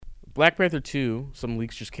Black Panther 2, some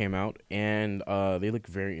leaks just came out, and they look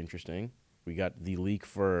very interesting. We got the leak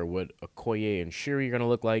for what Okoye and Shuri are going to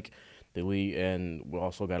look like. And we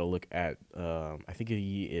also got to look at, I think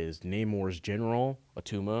he is Namor's general,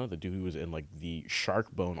 Atuma, the dude who was in, like, the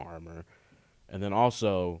shark bone armor. And then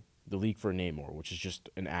also the leak for Namor, which is just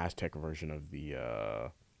an Aztec version of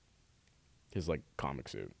his, like, comic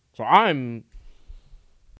suit. So I'm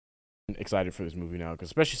excited for this movie now, 'cause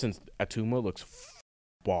especially since Atuma looks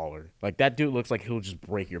baller. Like, that dude looks like he'll just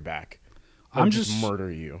break your back. Or just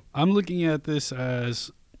murder you. I'm looking at this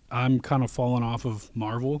as I'm kind of falling off of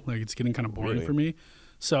Marvel. Like, it's getting kind of boring for me.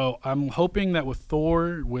 So I'm hoping that with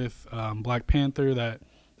Thor, with Black Panther, that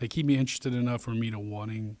they keep me interested enough for me to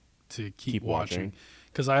wanting to keep watching.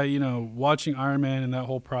 Because watching Iron Man and that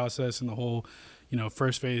whole process and the whole,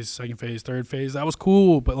 first phase, second phase, third phase, that was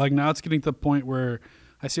cool. But like now it's getting to the point where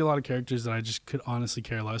I see a lot of characters that I just could honestly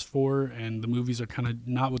care less for, and the movies are kind of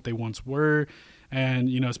not what they once were. And,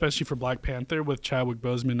 especially for Black Panther with Chadwick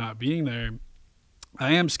Boseman not being there,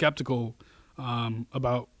 I am skeptical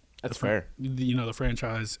about the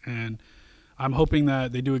franchise, and I'm hoping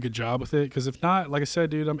that they do a good job with it. Because if not, like I said,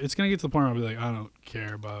 dude, it's gonna get to the point where I'll be like, I don't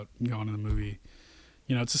care about going to the movie.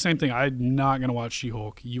 It's the same thing. I'm not gonna watch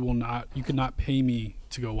She-Hulk. You could not pay me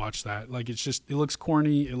to go watch that. Like, it looks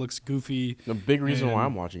corny, it looks goofy. The big reason why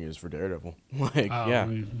I'm watching it is for Daredevil. I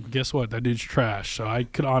mean, guess what? That dude's trash. So I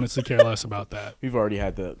could honestly care less about that. We've already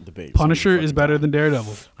had the debate. Punisher is better than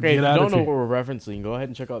Daredevil. Okay, if you don't know what we're referencing, go ahead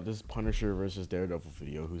and check out this Punisher versus Daredevil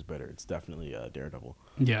video. Who's better? It's definitely Daredevil.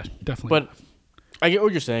 Yeah, definitely. But I get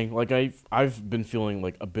what you're saying. Like, I've been feeling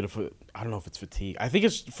like a bit of I don't know if it's fatigue. I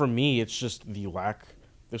think for me, it's just the lack.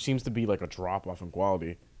 There seems to be like a drop off in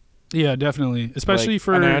quality. Yeah, definitely. Especially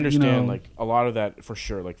for, and I understand like a lot of that for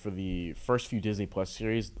sure. Like, for the first few Disney Plus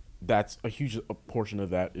series, that's a huge portion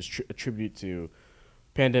of that is attributed to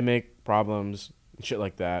pandemic problems and shit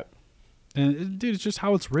like that. And dude, it's just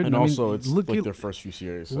how it's written. And also, it's like their first few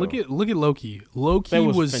series. So. Look at Loki. Loki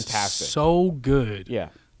was fantastic. So good. Yeah,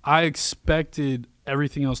 I expected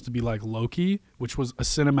everything else to be like Loki, which was a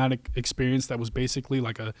cinematic experience that was basically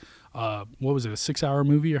like a what was it, a 6-hour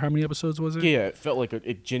movie, or how many episodes was it? Yeah,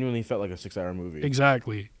 it genuinely felt like a 6-hour movie.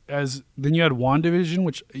 Exactly. Then you had WandaVision,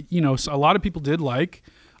 which a lot of people did like.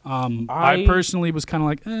 I personally was kind of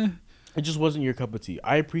like, eh. It just wasn't your cup of tea.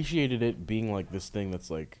 I appreciated it being like this thing that's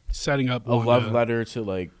like setting up a love letter to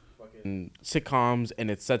like fucking sitcoms, and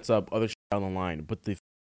it sets up other shit down the line. But the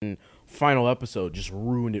final episode just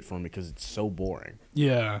ruined it for me because it's so boring.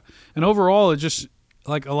 Yeah, and overall, it just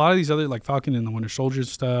like a lot of these other like Falcon and the Winter Soldier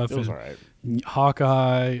stuff. It was alright.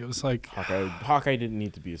 Hawkeye. It was like Hawkeye didn't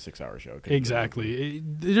need to be a 6-hour show. Exactly.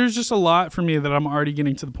 There's just a lot for me that I'm already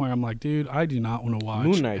getting to the point. I'm like, dude, I do not want to watch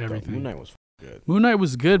Moon Knight. everything. Moon Knight was good. Moon Knight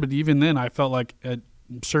was good, but even then, I felt like at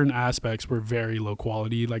certain aspects were very low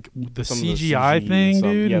quality. Like the CGI thing,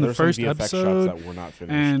 dude, in the first episode, that were not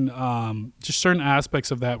finished. And just certain aspects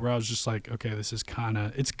of that where I was just like, okay, this is kind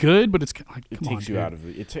of, it's good, but it's like, it takes you out of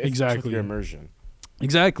it. It took your immersion.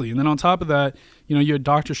 Exactly. And then on top of that, you had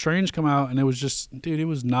Doctor Strange come out, and it was just, dude, it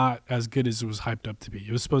was not as good as it was hyped up to be.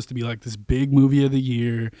 It was supposed to be like this big movie of the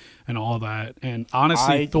year and all that. And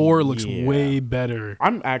honestly, Thor looks way better.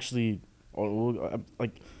 I'm actually,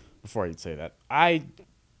 like, before I say that,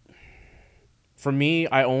 for me,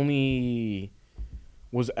 I only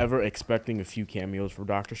was ever expecting a few cameos for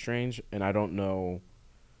Doctor Strange, and I don't know.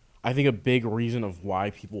 I think a big reason of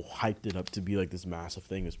why people hyped it up to be like this massive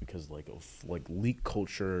thing is because of leak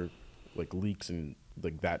culture, like leaks and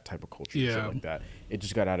like that type of culture, and shit like that. It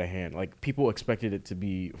just got out of hand. Like, people expected it to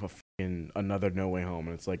be another No Way Home,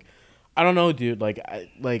 and it's like, I don't know, dude. I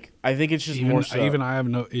think it's just more so. Even I have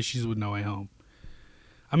no issues with No Way Home.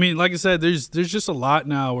 I mean, like I said, there's just a lot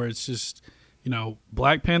now where it's just,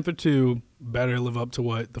 Black Panther 2 better live up to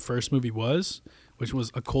what the first movie was, which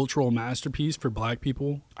was a cultural masterpiece for Black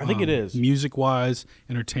people. I think it is. Music-wise,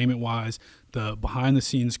 entertainment-wise, the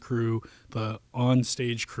behind-the-scenes crew, the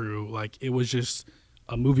on-stage crew. Like, it was just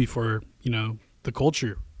a movie for, the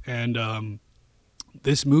culture. And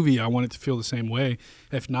this movie, I want it to feel the same way.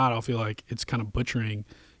 If not, I'll feel like it's kind of butchering,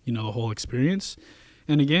 the whole experience.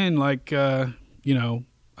 And again,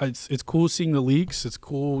 it's cool seeing the leaks. It's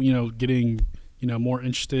cool, getting, more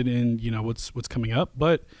interested in, what's coming up.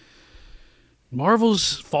 But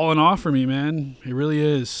Marvel's falling off for me, man. It really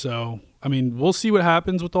is. So, I mean, we'll see what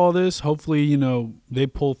happens with all this. Hopefully, they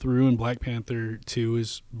pull through, and Black Panther 2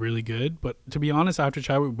 is really good. But to be honest, after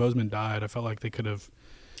Chadwick Boseman died, I felt like they could have.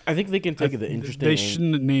 I think they can take the interesting. They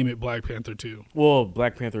shouldn't name it Black Panther 2. Well,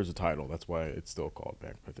 Black Panther is a title. That's why it's still called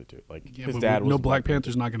Black Panther 2. Like, his dad was. No, Black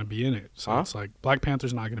Panther's not going to be in it. So it's like Black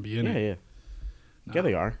Panther's not going to be in it. Yeah. now. Yeah,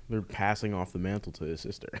 they are. They're passing off the mantle to his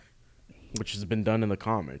sister, which has been done in the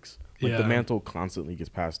comics. Like the mantle constantly gets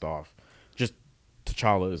passed off. Just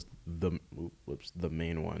T'Challa is the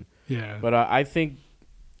main one. Yeah. But I think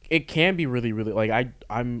it can be really, really like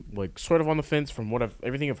I'm like sort of on the fence from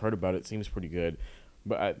everything I've heard about it seems pretty good.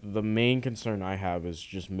 But the main concern I have is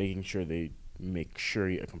just making sure they make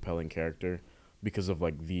Shuri a compelling character because of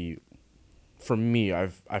like for me,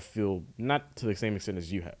 I feel not to the same extent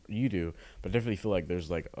as you do, but I definitely feel like there's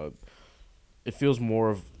like it's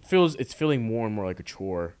feeling more and more like a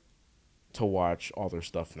chore to watch all their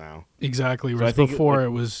stuff now. Exactly. Whereas before it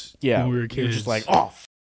was when we were kids. You're just like,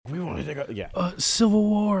 we want to take Civil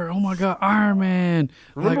War. Oh my God, Iron Man.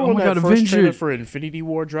 Remember when that first trailer for Infinity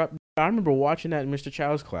War dropped? I remember watching that in Mr.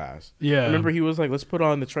 Chow's class. Yeah. I remember he was like, let's put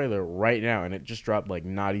on the trailer right now, and it just dropped like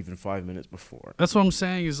not even 5 minutes before. That's what I'm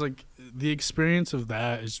saying is like the experience of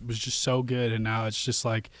that was just so good, and now it's just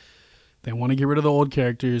like they want to get rid of the old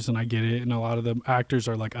characters, and I get it, and a lot of the actors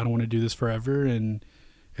are like, I don't want to do this forever, and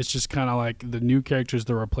it's just kind of like the new characters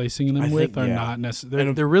they're replacing them not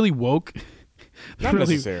necessarily. They're really woke. Not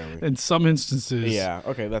really, necessarily. In some instances. Yeah,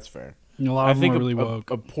 okay, that's fair. A lot of them are really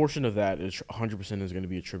woke. A portion of that is 100% is going to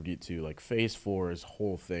be attributed to like Phase 4's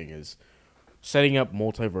whole thing is setting up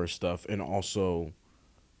multiverse stuff and also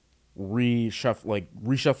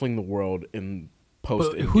reshuffling the world in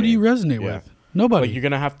post. But who do you resonate with? Nobody.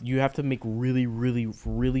 Like you have to make really, really,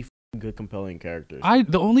 really good, compelling characters.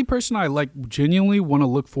 The only person I like genuinely want to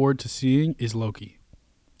look forward to seeing is Loki.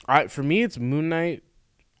 For me, it's Moon Knight.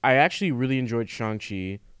 I actually really enjoyed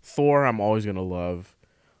Shang-Chi. Thor, I'm always gonna love.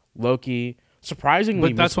 Loki,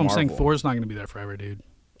 surprisingly, but that's what I'm saying. Thor's not gonna be there forever, dude.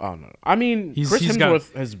 Oh no! I mean, Chris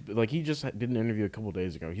Hemsworth has he just did an interview a couple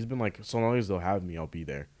days ago. He's been like, so long as they'll have me, I'll be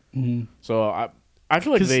there. Mm-hmm. So I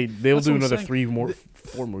feel like they'll do another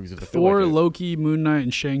 4 movies. If Thor, Loki, Moon Knight,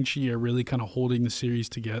 and Shang-Chi are really kind of holding the series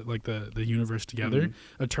together, like the universe together.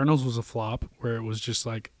 Mm-hmm. Eternals was a flop where it was just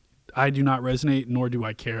like, I do not resonate, nor do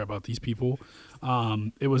I care about these people.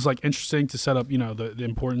 It was like interesting to set up, the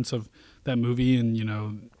importance of that movie,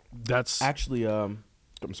 and that's actually. I'm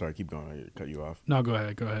sorry, keep going. I cut you off. No, go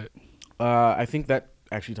ahead. I think that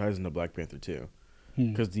actually ties into Black Panther too,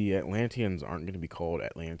 because the Atlanteans aren't going to be called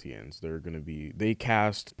Atlanteans. They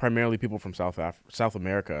cast primarily people from South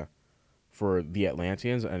America for the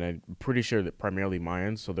Atlanteans, and I'm pretty sure that primarily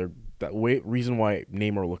Mayans. So reason why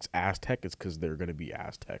Namor looks Aztec is because they're going to be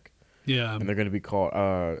Aztec. Yeah, and they're going to be called.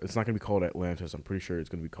 It's not going to be called Atlantis. I'm pretty sure it's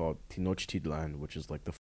going to be called Tenochtitlan, which is like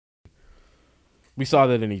the. We saw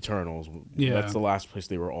that in Eternals. Yeah, that's the last place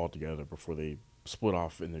they were all together before they split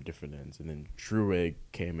off in their different ends, and then Druig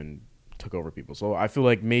came and took over people. So I feel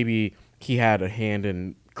like maybe he had a hand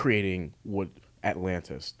in creating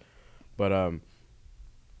Atlantis, but I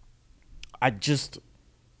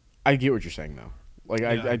get what you're saying though. Like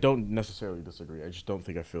I don't necessarily disagree. I just don't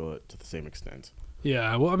think I feel it to the same extent.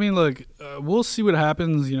 Yeah, well, I mean, look, we'll see what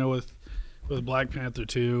happens. With Black Panther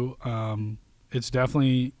 2, it's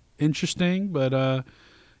definitely interesting, but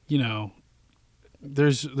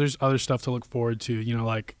there's other stuff to look forward to.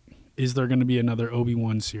 Like, is there going to be another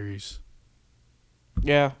Obi-Wan series?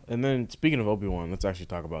 Yeah, and then speaking of Obi-Wan, let's actually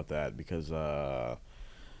talk about that because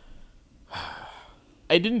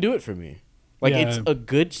it didn't do it for me. Like, it's a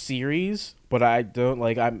good series, but I don't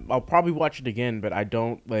like. I'll probably watch it again, but I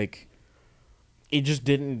don't like. It just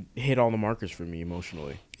didn't hit all the markers for me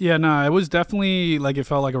emotionally. Yeah, no, it was definitely like it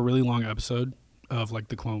felt like a really long episode of like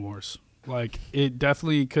the Clone Wars. Like it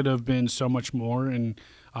definitely could have been so much more, and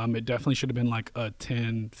it definitely should have been like a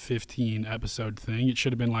 10, 15 episode thing. It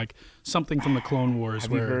should have been like something from the Clone Wars.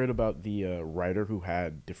 Have you heard about the writer who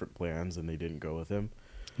had different plans and they didn't go with him?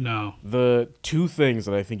 No. The two things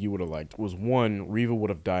that I think you would have liked was one, Reva would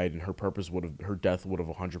have died and her death would have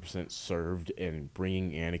 100% served in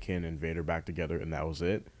bringing Anakin and Vader back together, and that was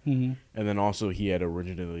it. Mm-hmm. And then also he had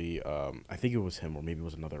originally, I think it was him or maybe it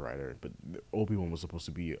was another writer, but Obi-Wan was supposed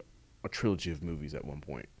to be a trilogy of movies at one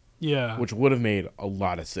point. Yeah. Which would have made a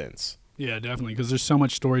lot of sense. Yeah, definitely, because there's so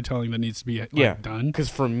much storytelling that needs to be done. Because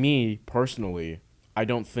for me, personally, I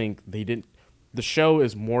don't think they didn't. The show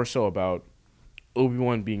is more so about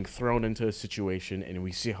Obi-Wan being thrown into a situation and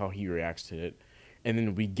we see how he reacts to it, and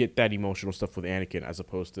then we get that emotional stuff with Anakin, as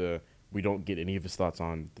opposed to we don't get any of his thoughts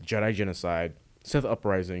on the Jedi genocide, Sith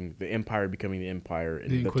uprising, the Empire becoming the Empire,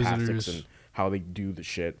 and the tactics and how they do the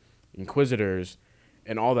shit, Inquisitors,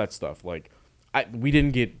 and all that stuff. Like, we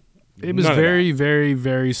didn't get. It was very, very,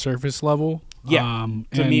 very surface level. Yeah,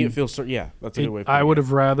 to me it feels. Yeah, that's a good way. I would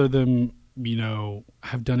have rather them,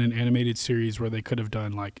 have done an animated series where they could have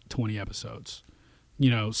done like 20 episodes.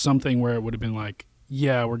 Something where it would have been like,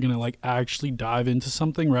 yeah, we're gonna like actually dive into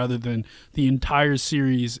something rather than the entire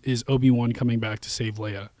series is Obi-Wan coming back to save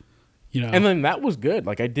Leia. You know? And then that was good.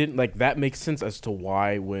 Like I didn't like that makes sense as to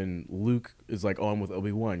why when Luke is like, "Oh, I'm with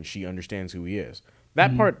Obi-Wan," she understands who he is.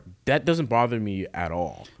 That part that doesn't bother me at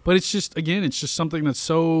all. But it's just something that's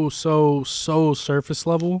so surface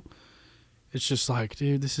level. It's just like,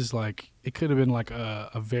 dude, this is like it could have been like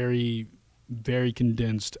a very, very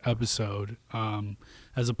condensed episode,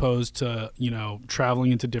 as opposed to, you know,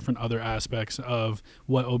 traveling into different other aspects of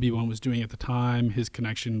what Obi-Wan was doing at the time, his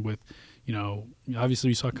connection with, you know, obviously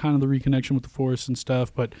we saw kind of the reconnection with the Force and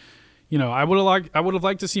stuff, but you know, I would have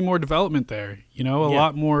liked to see more development there. You know, a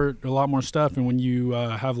lot more stuff. And when you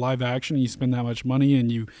have live action, and you spend that much money,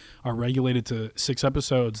 and you are regulated to 6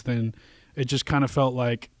 episodes, then it just kind of felt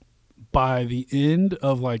like by the end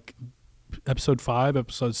of like episode 5,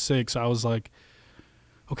 episode 6, I was like,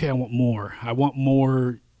 okay, I want more. I want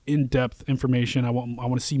more in-depth information. I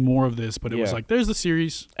want to see more of this. But it was like, there's the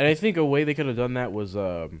series. And I think a way they could have done that was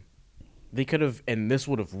they could have, and this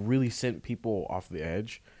would have really sent people off the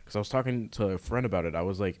edge. Because I was talking to a friend about it. I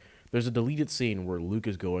was like, there's a deleted scene where Luke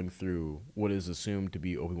is going through what is assumed to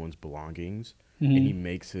be Obi-Wan's belongings, and he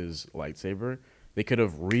makes his lightsaber. They could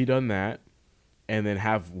have redone that, and then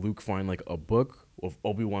have Luke find like a book of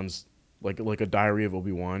Obi-Wan's, like a diary of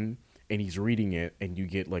Obi-Wan, and he's reading it, and you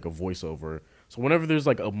get like a voiceover. So whenever there's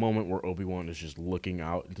like a moment where Obi-Wan is just looking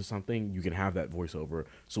out into something, you can have that voiceover,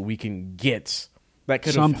 so we can get that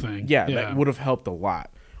could something. Yeah, that would have helped a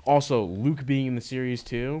lot. Also, Luke being in the series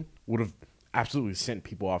too would have absolutely sent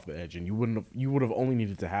people off the edge, and you would have only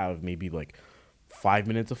needed to have maybe like 5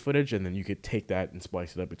 minutes of footage, and then you could take that and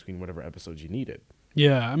splice it up between whatever episodes you needed.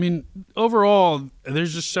 Yeah, I mean, overall,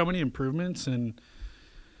 there's just so many improvements, and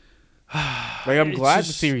like I'm glad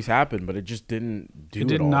the series happened, but it just didn't do it.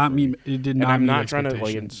 Did not meet. It did not. And I'm meet not trying to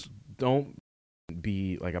like don't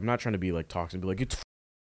be like I'm not trying to be like toxic and be like it's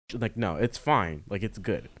like no, it's fine, like it's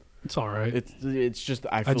good. It's all right. It's just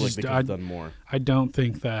I feel like they could have done more. I don't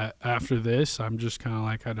think that after this, I'm just kind of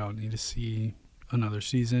like I don't need to see another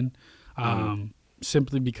season,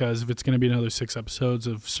 simply because if it's going to be another 6 episodes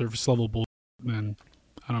of surface level bull, then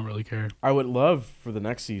I don't really care. I would love for the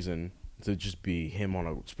next season to just be him on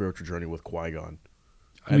a spiritual journey with Qui-Gon,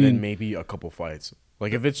 and then maybe a couple fights.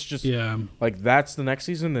 Like if it's just like that's the next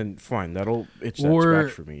season, then fine. That'll itch that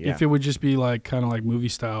scratch for me. Yeah. If it would just be like kind of like movie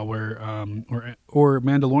style, where or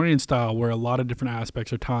Mandalorian style, where a lot of different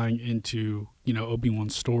aspects are tying into, you know,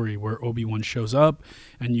 Obi-Wan's story, where Obi-Wan shows up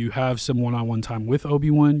and you have some one-on-one time with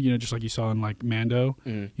Obi-Wan, you know, just like you saw in like Mando,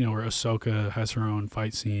 you know, where Ahsoka has her own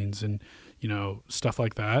fight scenes and, you know, stuff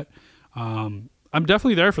like that. I'm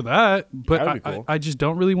definitely there for that, but cool. I just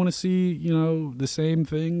don't really want to see, you know, the same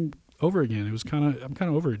thing over again. It was I'm kind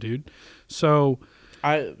of over it, dude. So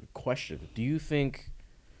do you think,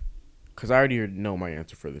 because I already know my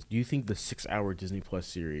answer for this, do you think the 6-hour Disney Plus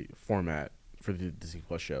series format for the Disney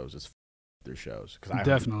Plus shows is their shows? Because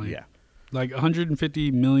definitely, like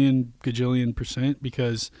 150 million gajillion %,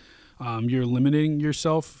 because you're limiting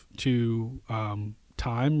yourself to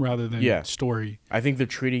time rather than story. I think they're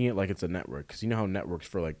treating it like it's a network, because you know how networks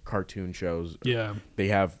for like cartoon shows,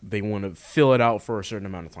 they want to fill it out for a certain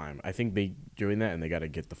amount of time. I think they doing that, and they got to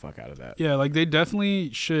get the fuck out of that. Yeah, like they definitely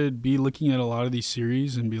should be looking at a lot of these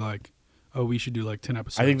series and be like, oh, we should do like 10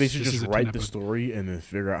 episodes. I think they should just write the story and then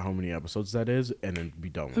figure out how many episodes that is, and then be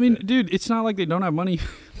done with it. I mean, dude, it's not like they don't have money.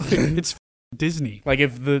 It's Disney. Like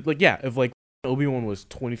if Obi-Wan was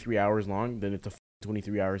 23 hours long, then it's a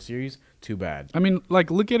 23-hour series. Too bad. I mean,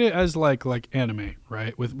 like look at it as like anime,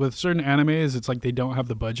 right? With certain animes, it's like they don't have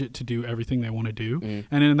the budget to do everything they want to do,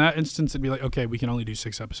 and in that instance, it'd be like, okay, we can only do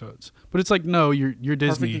 6 episodes. But it's like, no, you're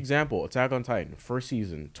Disney. Perfect example: Attack on Titan, first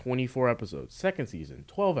season 24 episodes, second season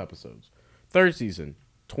 12 episodes, third season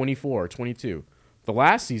 24, 22. The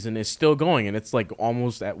last season is still going, and it's like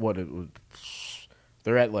almost at what it would.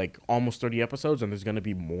 They're at like almost 30 episodes, and there's gonna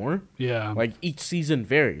be more. Yeah, like each season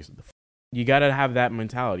varies. You got to have that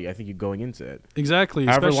mentality, I think, you're going into it. Exactly.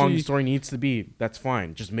 However long the story needs to be, that's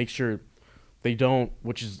fine. Just make sure they don't,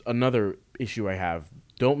 which is another issue I have,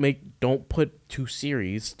 don't put 2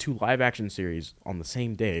 live action series on the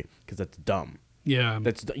same day, because that's dumb. Yeah.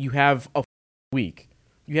 You have a week.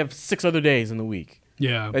 You have 6 other days in the week.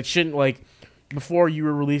 Yeah. That shouldn't, like, before you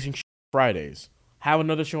were releasing Fridays, have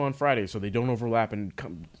another show on Fridays so they don't overlap and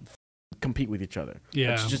compete with each other.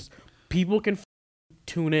 Yeah. It's just, people can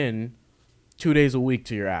tune in 2 days a week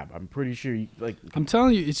to your app. I'm pretty sure I'm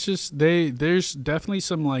telling you, it's just there's definitely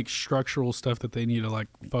some like structural stuff that they need to like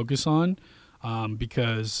focus on,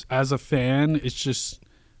 because as a fan, it's just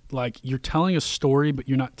like you're telling a story, but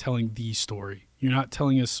you're not telling the story. You're not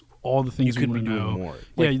telling us all the things you we could want be to doing know. more.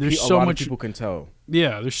 Yeah, Like, there's a so lot much of people can tell.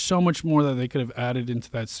 Yeah, there's so much more that they could have added into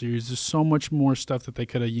that series. There's so much more stuff that they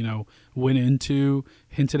could have, went into,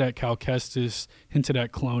 hinted at Cal Kestis, hinted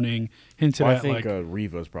at cloning, hinted Well, I at think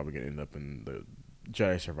Reva's probably gonna end up in the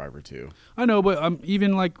Jedi Survivor too. I know, but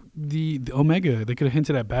even like the Omega, they could have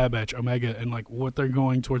hinted at Bad Batch, Omega, and like what they're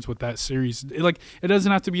going towards with that series. It doesn't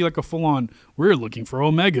have to be like a full on. We're looking for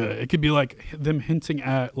Omega. It could be like them hinting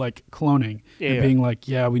at like cloning and being like,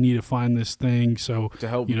 yeah, we need to find this thing. So to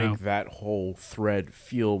help make that whole thread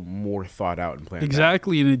feel more thought out and planned.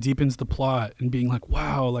 Exactly, and it deepens the plot and being like,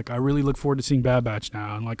 wow, like I really look forward to seeing Bad Batch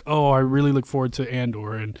now, and like, oh, I really look forward to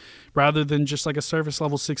Andor, and rather than just like a surface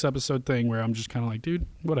level 6-episode thing where I'm just kind of like, dude,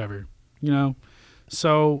 whatever,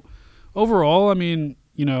 So overall, I mean,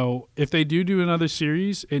 if they do another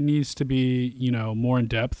series, it needs to be more in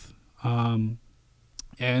depth, and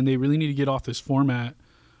they really need to get off this format.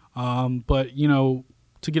 But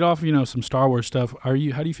to get off some Star Wars stuff, how do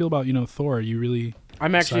you feel about Thor? Are you really?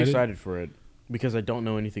 I'm actually excited for it because I don't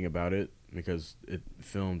know anything about it because it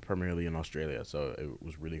filmed primarily in Australia, so it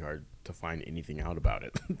was really hard to find anything out about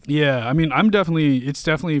it. Yeah, I mean, it's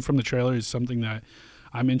definitely from the trailers something that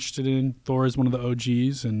I'm interested in. Thor is one of the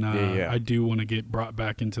OGs, and I do want to get brought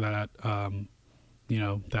back into that,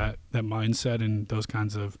 that mindset and those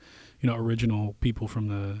kinds of, original people from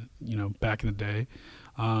the, back in the day.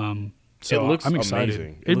 So it looks I'm excited.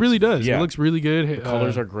 amazing. It really does. Yeah. It looks really good. The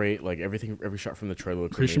colors are great. Like every shot from the trailer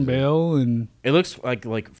looks Christian amazing. Bale, and it looks like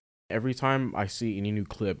every time I see any new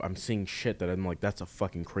clip, I'm seeing shit that I'm like, that's a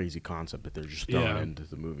fucking crazy concept that they're just throwing into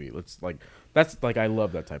the movie. I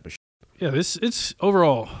love that type of shit. Yeah, it's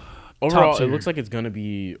overall, it looks like it's gonna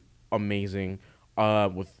be amazing.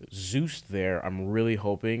 With Zeus there, I'm really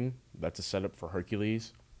hoping that's a setup for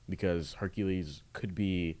Hercules because Hercules could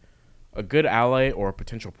be a good ally or a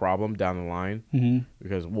potential problem down the line. Mm-hmm.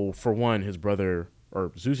 Because, well, for one, his brother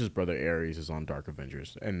or Zeus's brother Ares is on Dark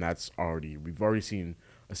Avengers, and we've already seen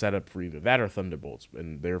a setup for either that or Thunderbolts,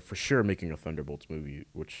 and they're for sure making a Thunderbolts movie,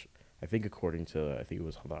 which I think according to it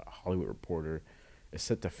was the Hollywood Reporter, is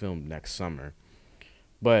set to film next summer.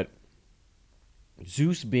 But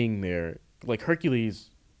Zeus being there, like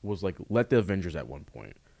Hercules was like let the Avengers at one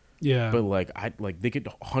point. Yeah. But they could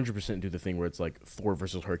 100% do the thing where it's like Thor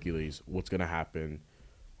versus Hercules. What's gonna happen?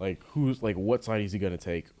 Like what side is he gonna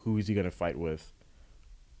take? Who is he gonna fight with?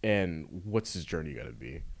 And what's his journey gonna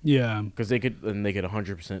be? Yeah. Because they could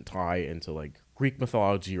 100% tie into like Greek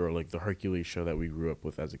mythology or like the Hercules show that we grew up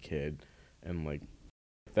with as a kid, and like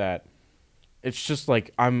that. It's just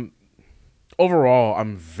like I'm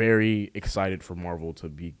very excited for Marvel to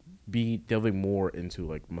be delving more into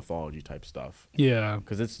like mythology type stuff. Yeah,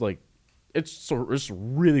 because it's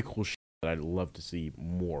really cool shit that I'd love to see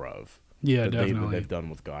more of. Yeah, that definitely. They've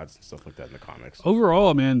done with gods and stuff like that in the comics.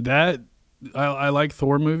 Overall, man, I like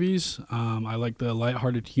Thor movies. I like the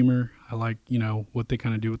lighthearted humor. I like what they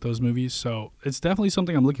kind of do with those movies. So it's definitely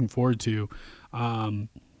something I'm looking forward to.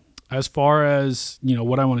 As far as,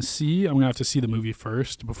 what I want to see, I'm going to have to see the movie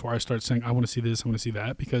first before I start saying, I want to see this, I want to see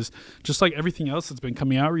that. Because just like everything else that's been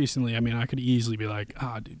coming out recently, I mean, I could easily be like,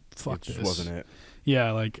 dude, fuck this. It just wasn't it.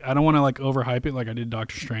 Yeah, like, I don't want to, like, overhype it like I did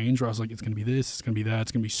Doctor Strange, where I was like, it's going to be this, it's going to be that,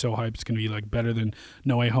 it's going to be so hyped, it's going to be, like, better than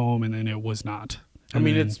No Way Home, and then it was not.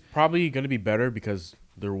 It's probably going to be better because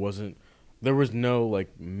there was no,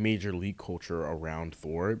 like, major leak culture around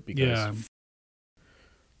Thor because...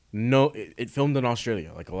 No, it filmed in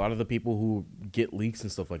Australia. Like a lot of the people who get leaks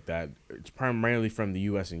and stuff like that, it's primarily from the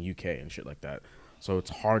US and UK and shit like that. So it's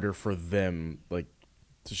harder for them. Like,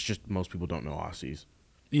 it's just most people don't know Aussies.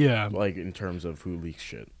 Yeah. Like in terms of who leaks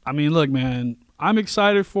shit. I mean, look, man, I'm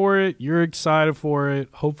excited for it. You're excited for it.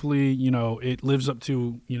 Hopefully, it lives up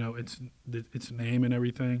to, its name and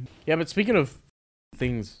everything. Yeah, but speaking of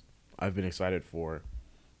things I've been excited for,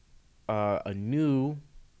 a new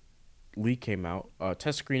leak came out.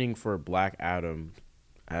 Test screening for Black Adam,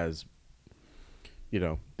 as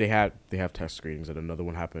they have test screenings, and another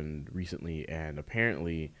one happened recently, and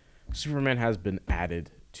apparently Superman has been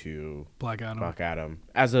added to Black Adam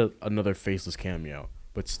as another faceless cameo,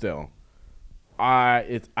 but still,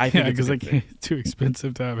 I think because it's too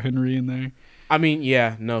expensive to have Henry in there. I mean,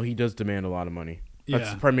 yeah, no, he does demand a lot of money.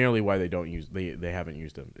 That's Yeah. primarily why they haven't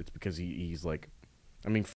used him. It's because he's like, I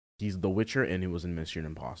mean, he's The Witcher and he was in Mission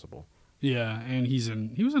Impossible. Yeah, and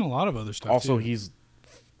he was in a lot of other stuff. Also, too. he's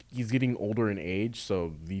getting older in age,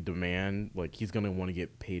 so the demand, like, he's gonna want to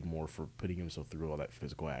get paid more for putting himself through all that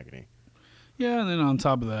physical agony. Yeah, and then on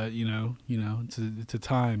top of that, it's a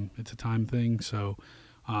time thing. So,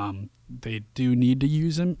 They do need to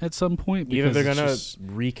use him at some point. Either they're going to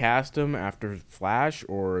recast him after Flash,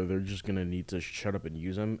 or they're just going to need to shut up and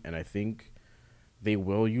use him. And I think they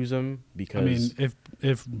will use him because... I mean,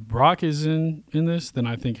 if Rock is in this, then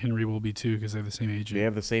I think Henry will be too because they have the same agent. They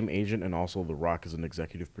have the same agent, and also The Rock is an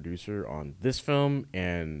executive producer on this film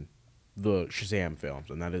and the Shazam films.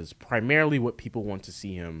 And that is primarily what people want to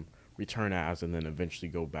see him return as, and then eventually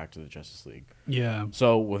go back to the Justice League. Yeah.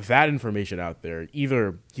 So with that information out there,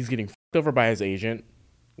 either he's getting f***ed over by his agent,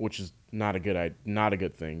 which is not a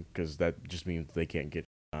good thing, because that just means they can't get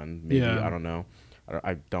done. Maybe, I don't know.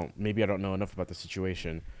 Maybe I don't know enough about the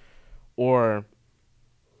situation, or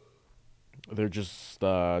they're just.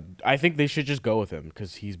 I think they should just go with him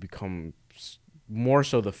because he's become more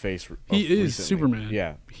so the face. He is recently. Superman.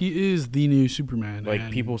 Yeah, he is the new Superman.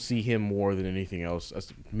 Like, people see him more than anything else.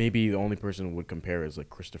 Maybe the only person who would compare is like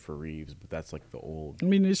Christopher Reeves, but that's like the old. I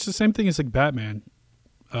mean, it's the same thing as like Batman.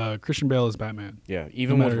 Christian Bale is Batman. Yeah,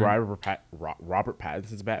 even with Robert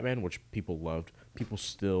Pattinson's Batman, which people loved, people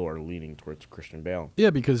still are leaning towards Christian Bale.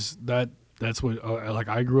 Yeah, because that's what like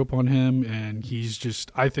I grew up on him, and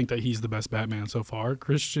I think that he's the best Batman so far.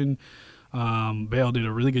 Christian Bale did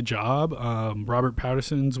a really good job. Robert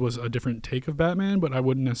Pattinson's was a different take of Batman, but I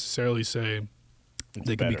wouldn't necessarily say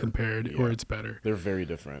they can be compared or it's better. They're very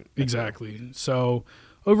different. Exactly. So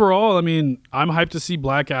overall, I mean, I'm hyped to see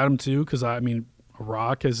Black Adam too, because I mean,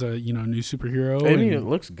 Rock as a new superhero. I mean, it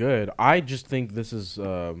looks good. I just think this is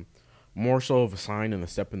more so of a sign and a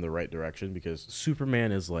step in the right direction, because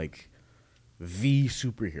Superman is like the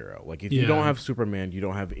superhero. Like, if you don't have Superman, you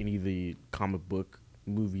don't have any of the comic book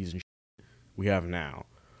movies and shit we have now.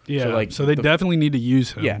 Yeah, so they definitely need to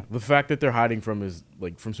use him. Yeah, the fact that they're hiding from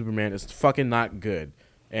Superman is fucking not good.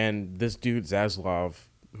 And this dude Zaslav,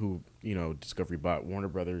 who Discovery bought Warner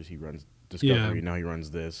Brothers, he runs Discovery. Now he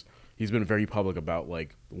runs this. He's been very public about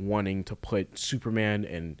like wanting to put Superman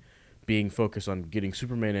and being focused on getting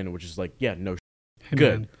Superman in, which is like, good.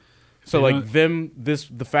 Man. So like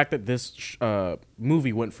the fact that this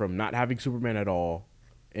movie went from not having Superman at all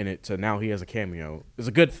in it to now he has a cameo is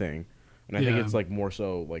a good thing, and I think it's like more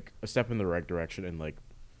so like a step in the right direction. And like,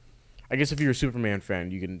 I guess if you're a Superman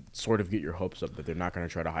fan, you can sort of get your hopes up that they're not going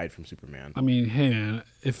to try to hide from Superman. I mean, hey man,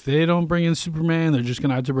 if they don't bring in Superman, they're just going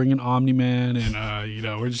to have to bring in Omni-Man,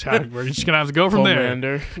 and we're just going to have to go from Homelander.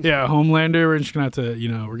 there. Yeah, Homelander. We're just going to have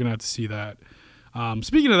to, we're going to have to see that.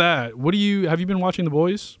 Speaking of that, have you been watching The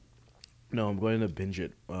Boys? No, I'm going to binge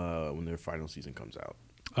it when their final season comes out.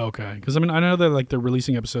 Okay, because I mean, I know that they're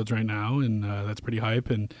releasing episodes right now, and that's pretty hype.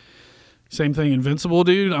 And same thing, Invincible,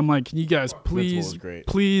 dude. I'm like, can you guys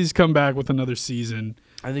please come back with another season?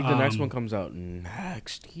 I think the next one comes out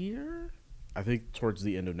next year. I think towards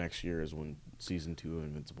the end of next year is when season 2 of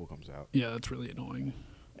Invincible comes out. Yeah, that's really annoying.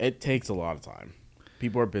 It takes a lot of time.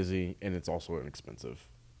 People are busy, and it's also an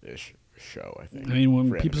expensive-ish show, I think. I mean,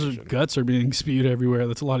 when people's guts are being spewed everywhere,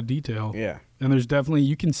 that's a lot of detail. Yeah. And there's definitely,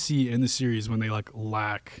 you can see in the series when they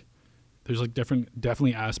lack, there's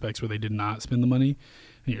definitely aspects where they did not spend the money.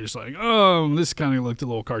 And you're just like, oh, this kind of looked a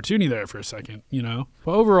little cartoony there for a second, But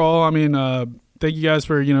overall, I mean, thank you guys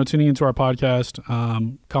for, tuning into our podcast.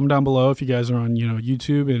 Comment down below if you guys are on,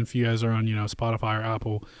 YouTube, and if you guys are on, Spotify or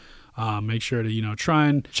Apple. Make sure to, try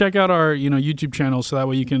and check out our, YouTube channel, so that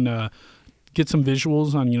way you can get some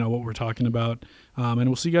visuals on, what we're talking about. And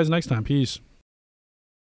we'll see you guys next time. Peace.